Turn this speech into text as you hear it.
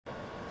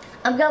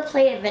I'm gonna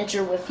play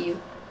adventure with you.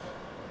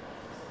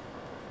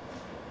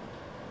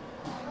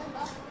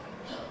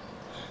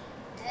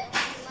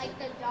 Like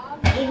the dog.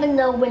 Even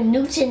though when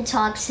Newton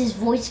talks, his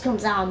voice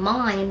comes out of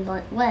mine,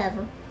 but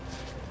whatever.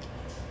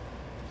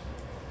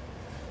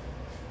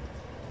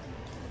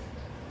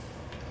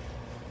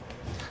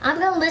 I'm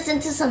gonna listen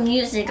to some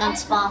music on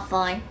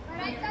Spotify. But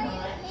I thought you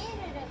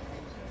hated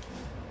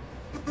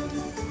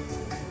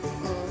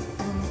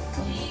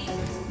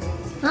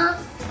it. Huh?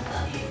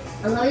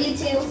 I love you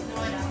too.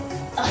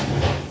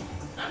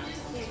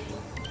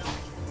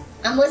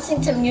 I'm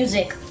listening to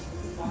music.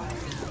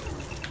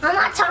 I'm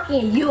not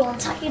talking to you, I'm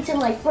talking to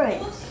my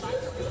friends.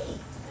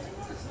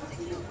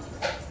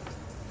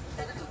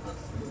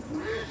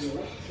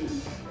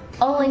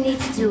 All I need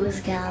to do is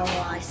get a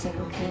license,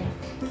 okay?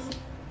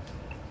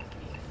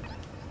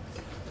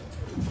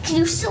 Can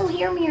you still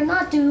hear me or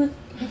not, dude?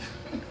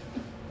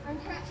 I'm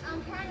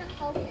trying to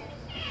focus.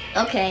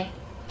 Okay.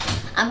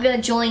 I'm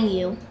gonna join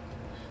you.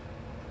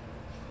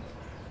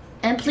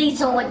 And please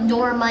don't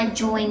ignore my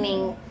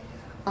joining.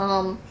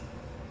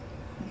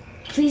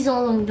 Please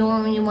don't ignore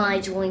me when I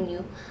join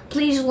you.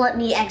 Please let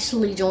me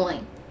actually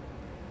join.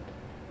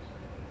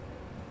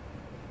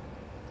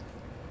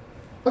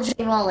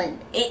 Okay, Roland,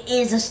 it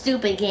is a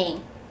stupid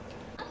game.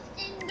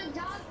 In the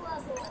dog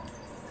level.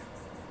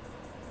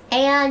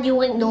 And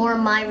you ignore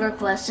my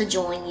request to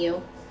join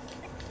you.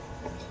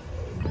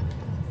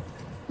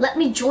 Let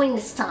me join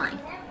this time.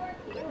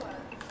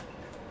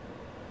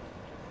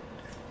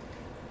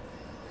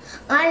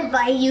 I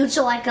invite you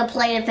so I can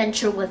play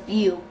adventure with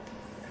you.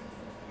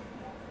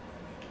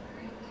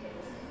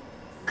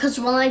 Cause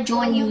when I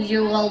join you,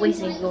 you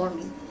always ignore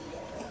me.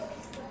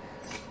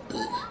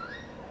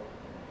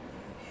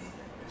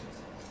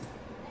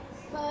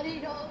 Buddy,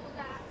 don't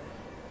that.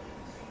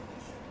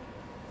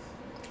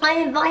 I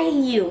invite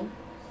you.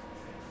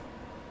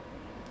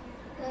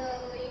 So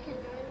you can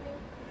join me?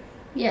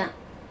 Yeah.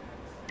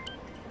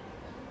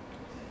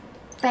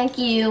 Thank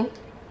you.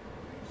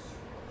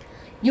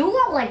 You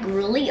are like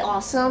really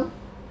awesome.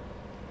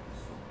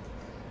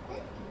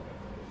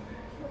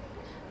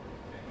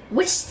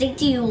 Which state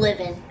do you live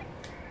in?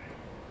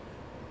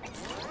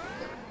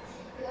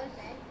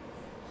 USA.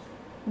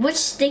 Which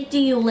state do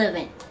you live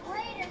in?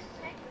 Wait a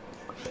sec.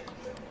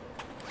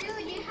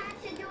 Dude, you have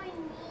to join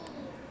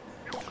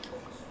me.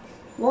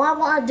 Well, I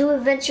want to do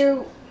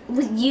adventure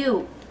with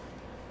you.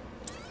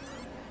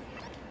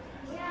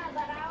 Yeah,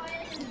 but I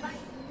always invite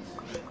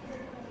you.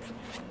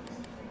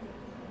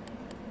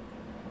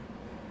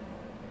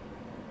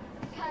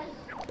 Because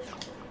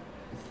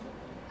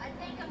I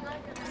think I'm not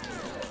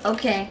gonna.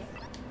 Okay.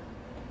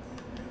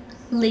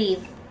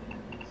 Leave.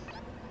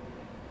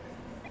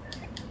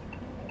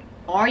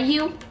 Are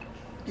you?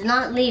 You're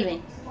not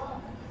leaving.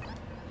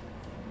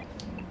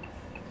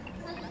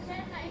 Because it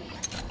says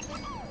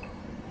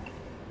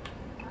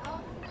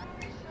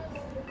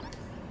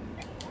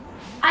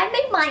I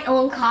made my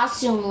own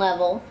costume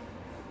level.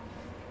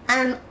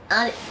 And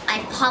I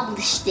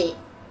published it.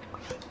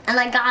 And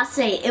I gotta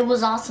say, it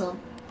was awesome.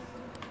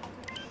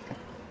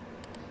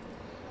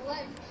 what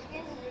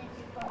skin did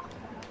you post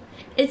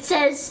about? It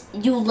says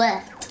you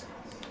left.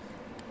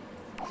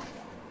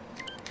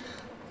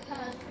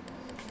 Because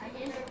I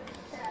didn't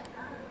set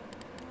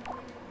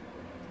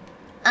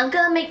I'm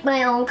gonna make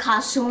my own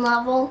costume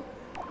level.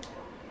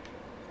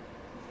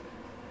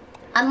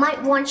 I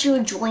might want you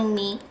to join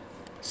me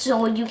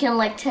so you can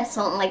like test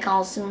out my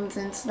costumes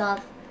and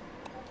stuff.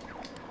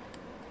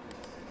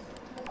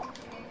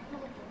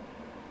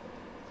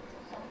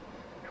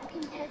 I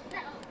can test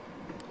out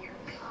your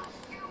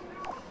costume.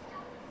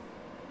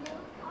 Your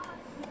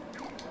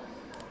costume.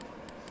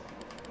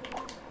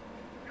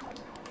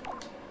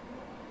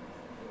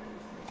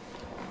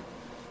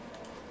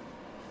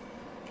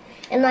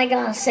 And I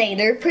gotta say,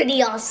 they're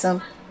pretty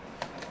awesome.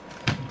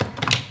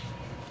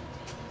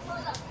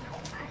 Hold up.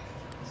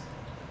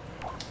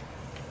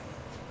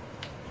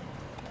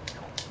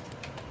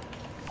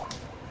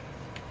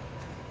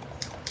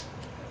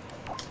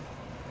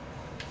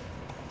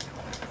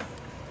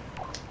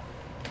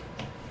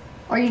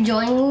 Are you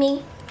joining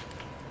me?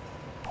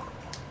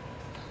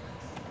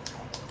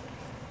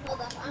 Hold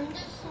up. I'm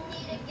just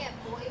need to get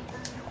voice.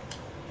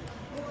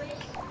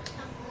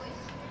 Some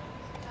voice.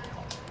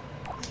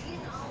 You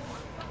know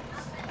what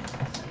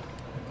happened.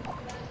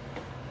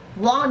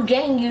 Well, I'm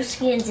getting you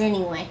skins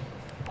anyway.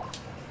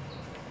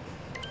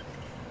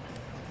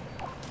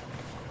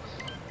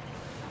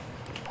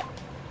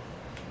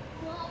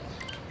 Well,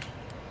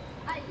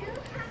 I do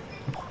have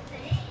this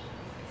thing.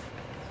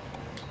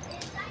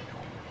 It's like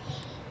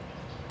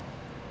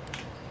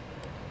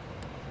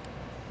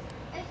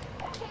it's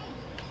piggy,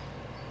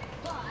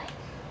 but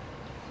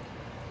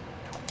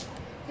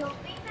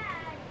don't be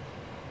mad.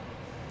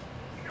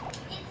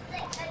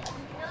 It's like a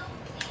no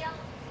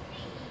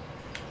DLC.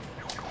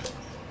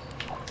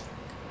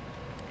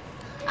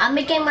 I'm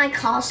making my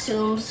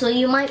costume, so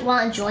you might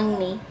want to join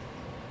me.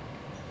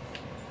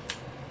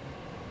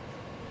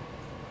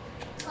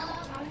 I'm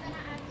gonna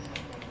add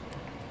something.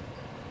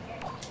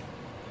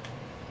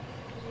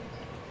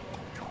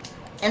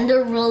 And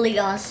they're really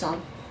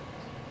awesome.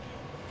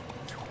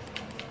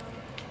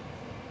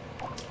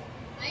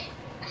 I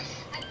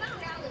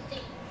found out the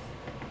thing.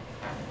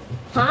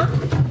 Huh?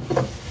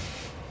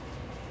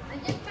 I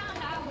just found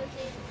out the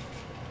thing.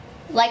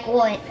 Like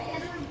what? I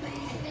found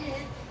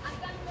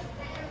the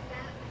better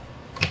map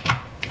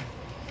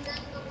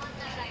than the one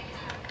that I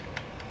have.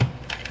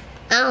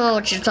 I don't know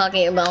what you're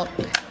talking about.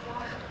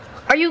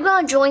 Are you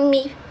gonna join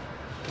me?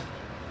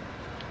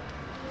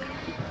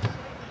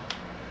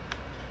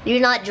 You're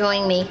not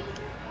joining me.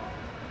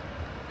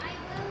 I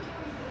will.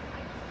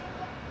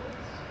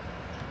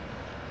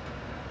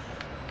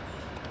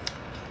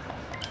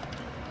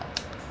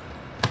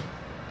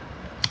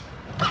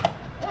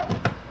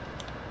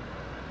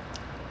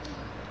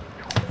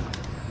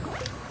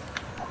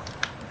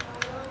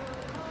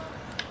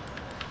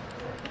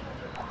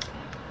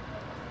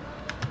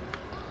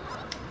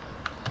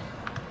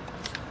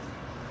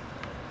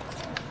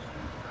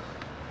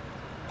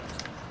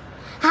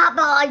 How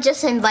about I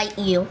just invite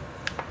you?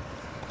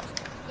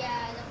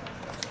 Yeah.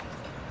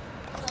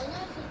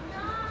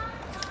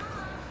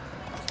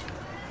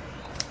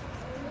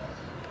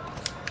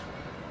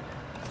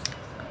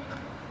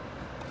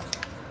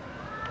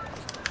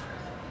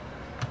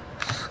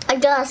 I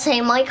gotta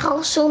say, my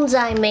costumes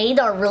I made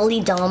are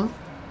really dumb.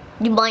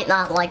 You might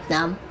not like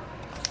them.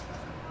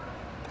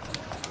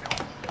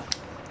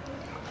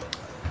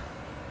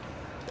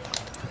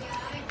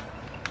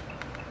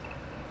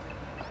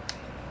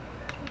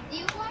 Do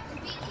you watch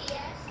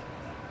BTS?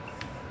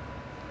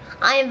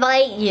 I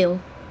invite you.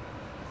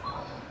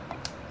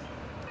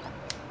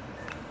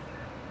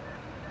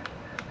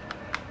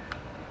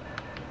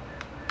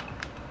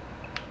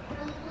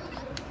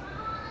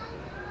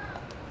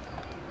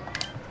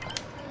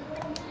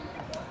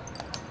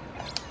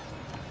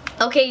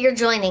 Okay, you're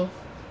joining.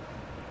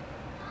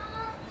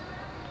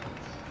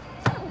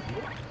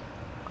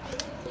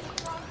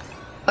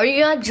 Are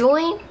you gonna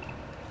join?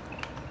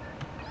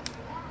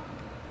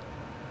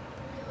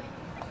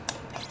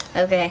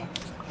 Okay.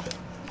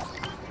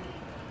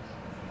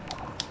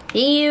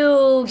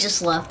 You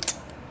just left.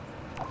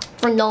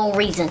 For no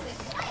reason.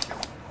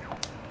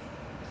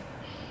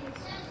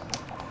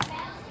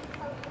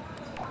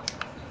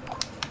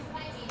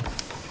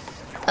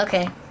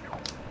 Okay.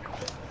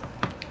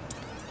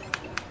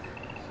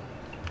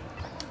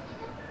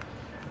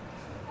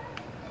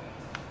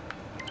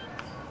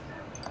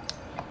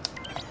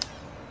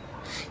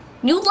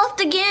 You left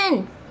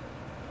again.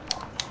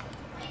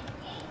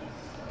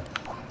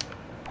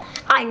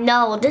 I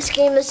know, this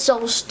game is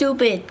so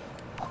stupid.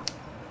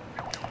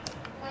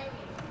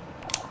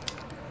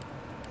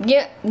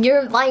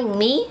 You're inviting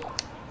me?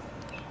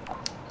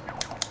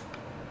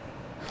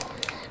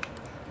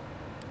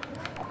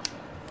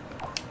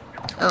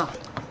 Oh.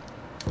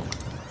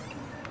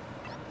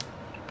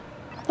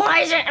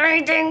 Why isn't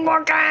anything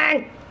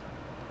working?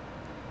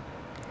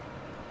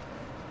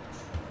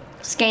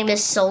 This game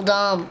is so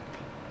dumb.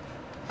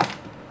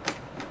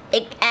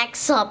 It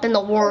acts up in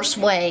the worst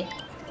way.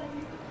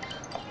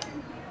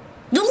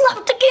 You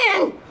left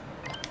again!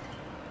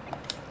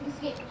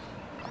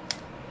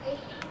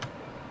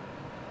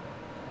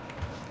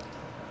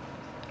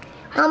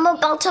 I'm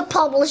about to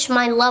publish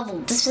my level.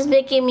 This is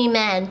making me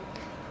mad.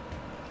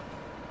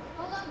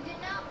 Hold on, do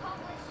not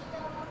publish the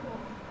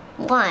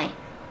level. Why?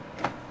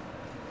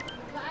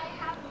 I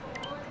have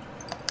one.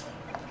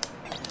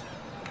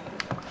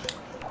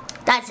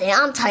 That's it,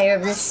 I'm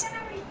tired of this.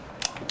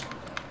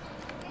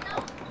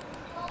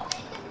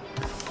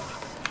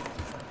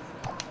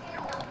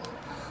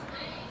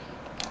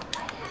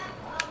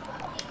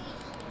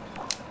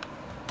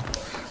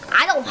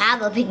 I don't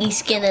have a piggy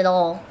skin at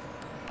all.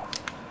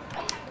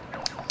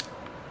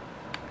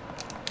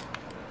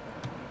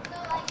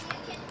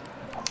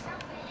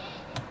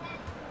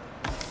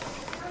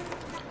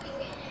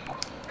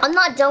 I'm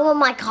not done with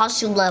my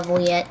costume level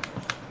yet.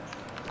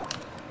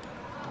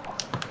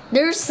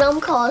 There's some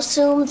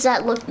costumes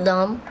that look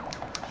dumb.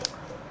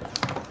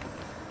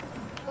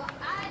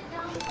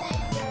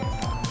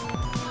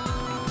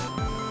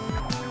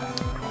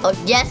 Oh,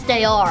 yes,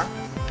 they are.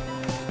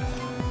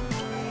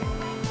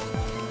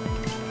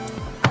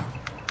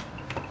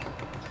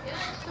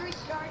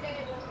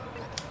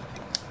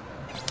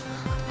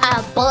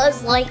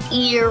 Buzz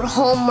Lightyear,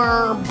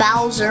 Homer,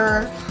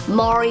 Bowser,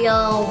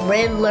 Mario,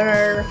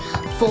 Riddler,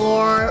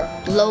 Thor,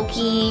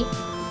 Loki,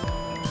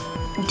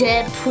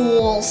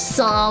 Deadpool,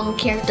 some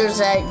characters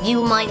that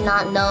you might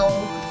not know.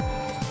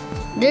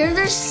 They're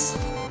just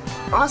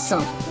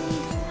awesome.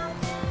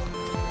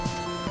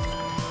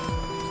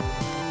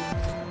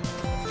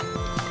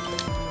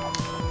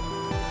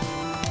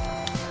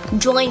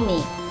 Join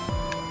me.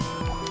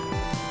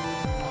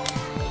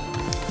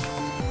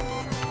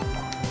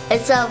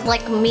 Instead of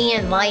like me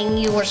inviting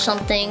you or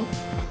something.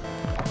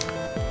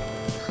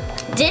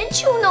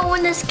 Didn't you know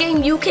in this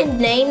game you can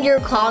name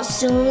your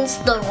costumes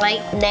the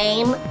right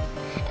name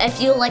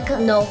if you like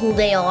know who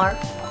they are?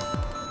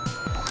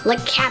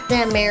 Like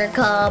Captain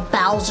America,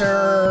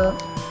 Bowser,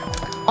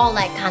 all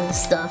that kind of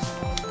stuff.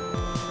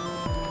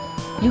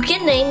 You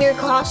can name your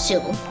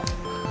costume.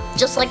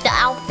 just like the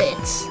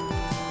outfits.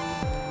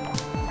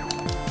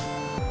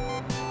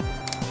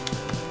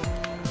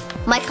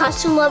 My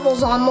costume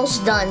level's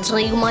almost done, so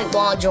you might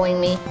want to join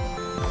me.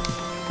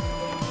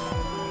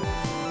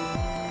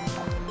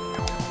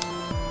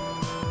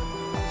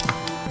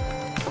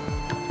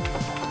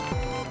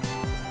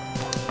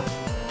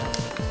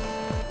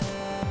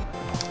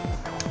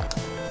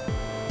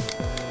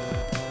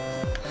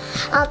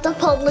 I have to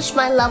publish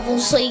my level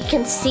so you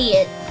can see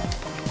it.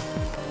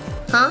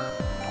 Huh?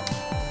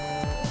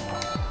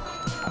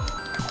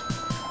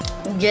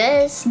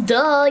 Yes,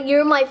 duh,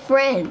 you're my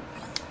friend.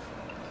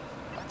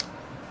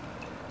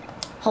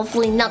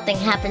 Hopefully nothing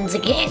happens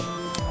again.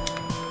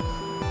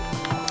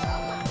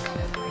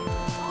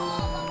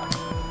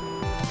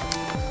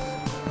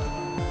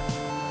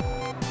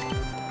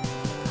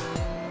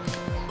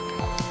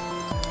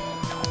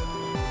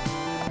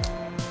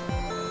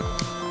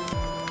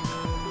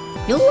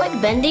 You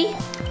like Bendy?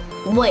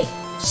 Wait,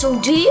 so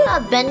do you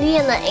have Bendy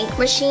and the ink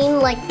machine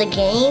like the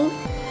game?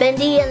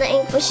 Bendy and the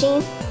ink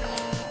machine?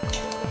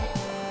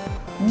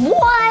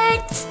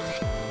 What?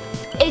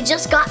 It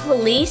just got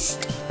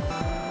released?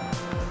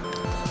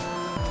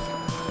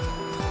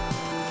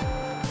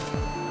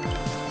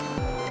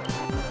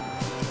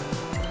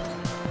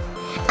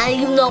 And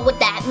you know what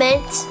that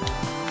meant?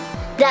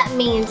 That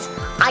means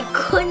I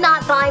could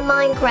not buy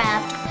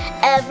Minecraft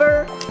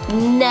ever,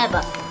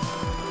 never.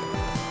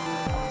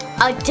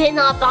 I did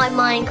not buy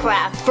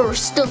Minecraft for a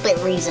stupid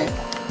reason.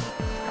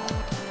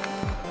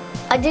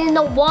 I didn't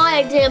know why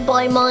I didn't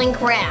buy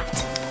Minecraft.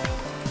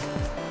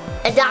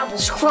 And I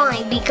was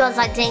crying because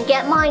I didn't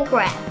get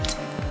Minecraft.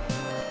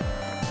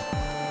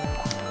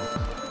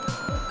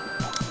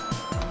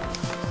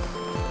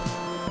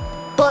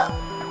 But,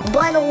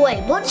 by the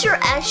way, what's your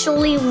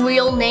actually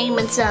real name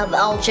instead of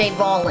LJ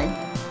Rollin?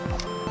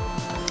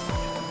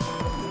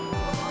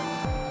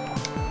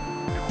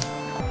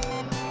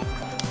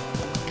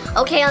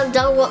 Okay, I'm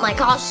done with my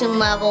costume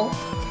level.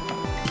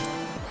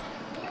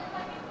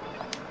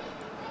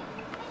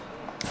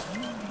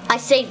 I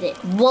saved it.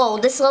 Whoa,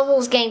 this level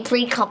is getting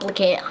pretty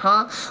complicated,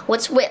 huh?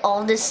 What's with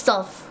all this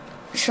stuff?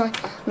 Should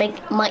I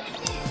make my...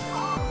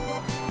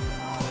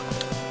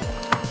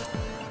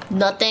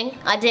 Nothing.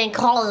 I didn't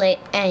call it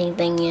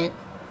anything yet.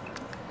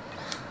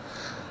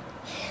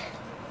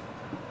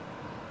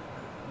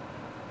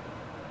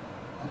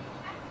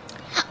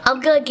 I'm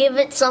gonna give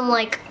it some,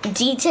 like,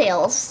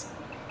 details.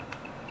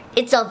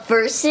 It's a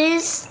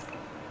versus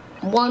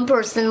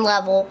one-person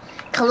level,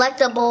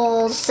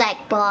 collectibles,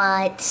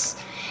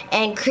 sackbots,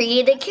 and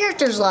created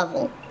characters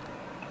level.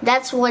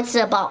 That's what it's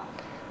about.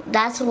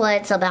 That's what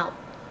it's about.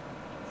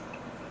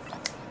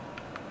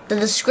 The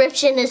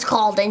description is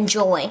called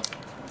Enjoy.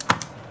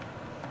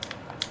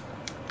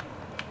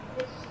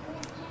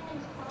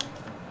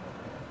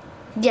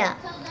 Yeah.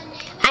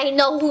 I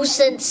know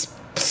who's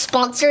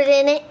sponsored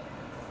in it.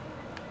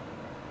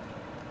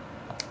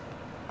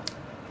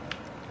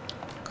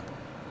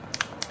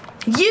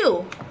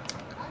 You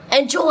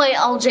enjoy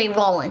LJ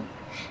Rollin.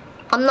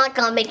 I'm not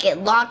gonna make it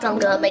locked, I'm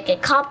gonna make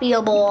it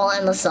copyable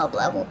in the sub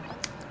level.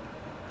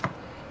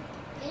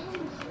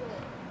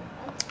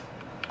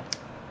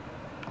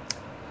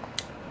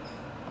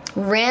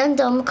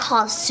 Random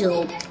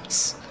costumes.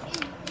 Is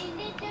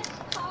it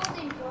just called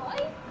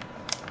Enjoy?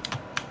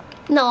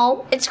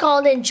 No, it's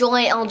called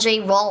Enjoy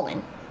LJ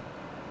Rollin.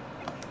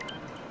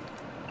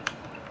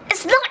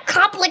 It's not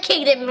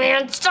complicated,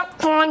 man. Stop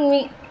calling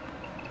me.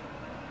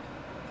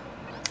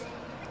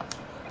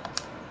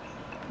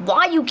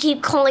 Why you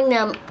keep calling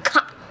them?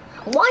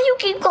 Why you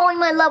keep calling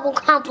my level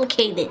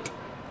complicated?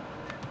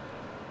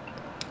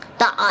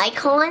 The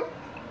icon?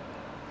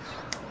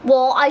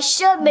 Well, I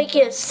should make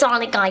it a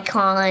Sonic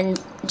icon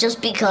just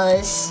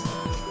because.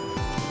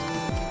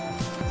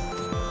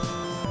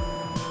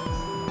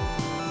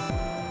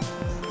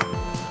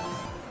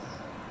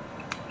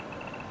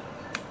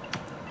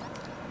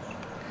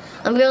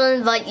 I'm gonna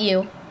invite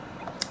you.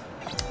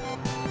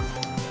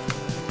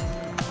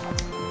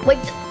 Wait.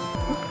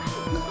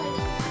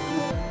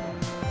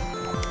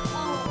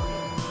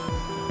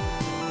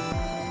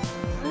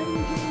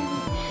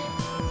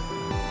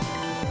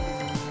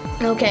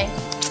 Okay.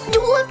 You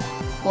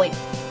left. Wait.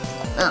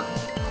 Oh.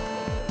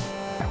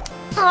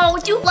 Oh,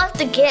 you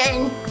left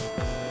again.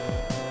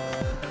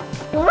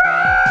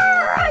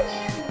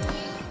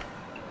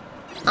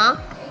 Huh?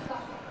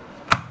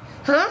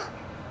 Huh?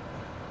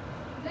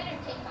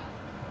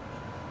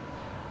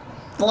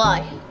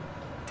 Why?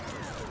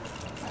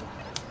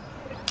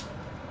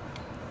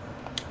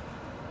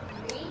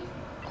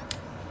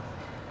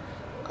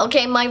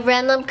 Okay, my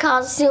random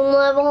costume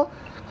level.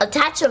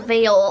 Attach a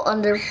veil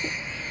under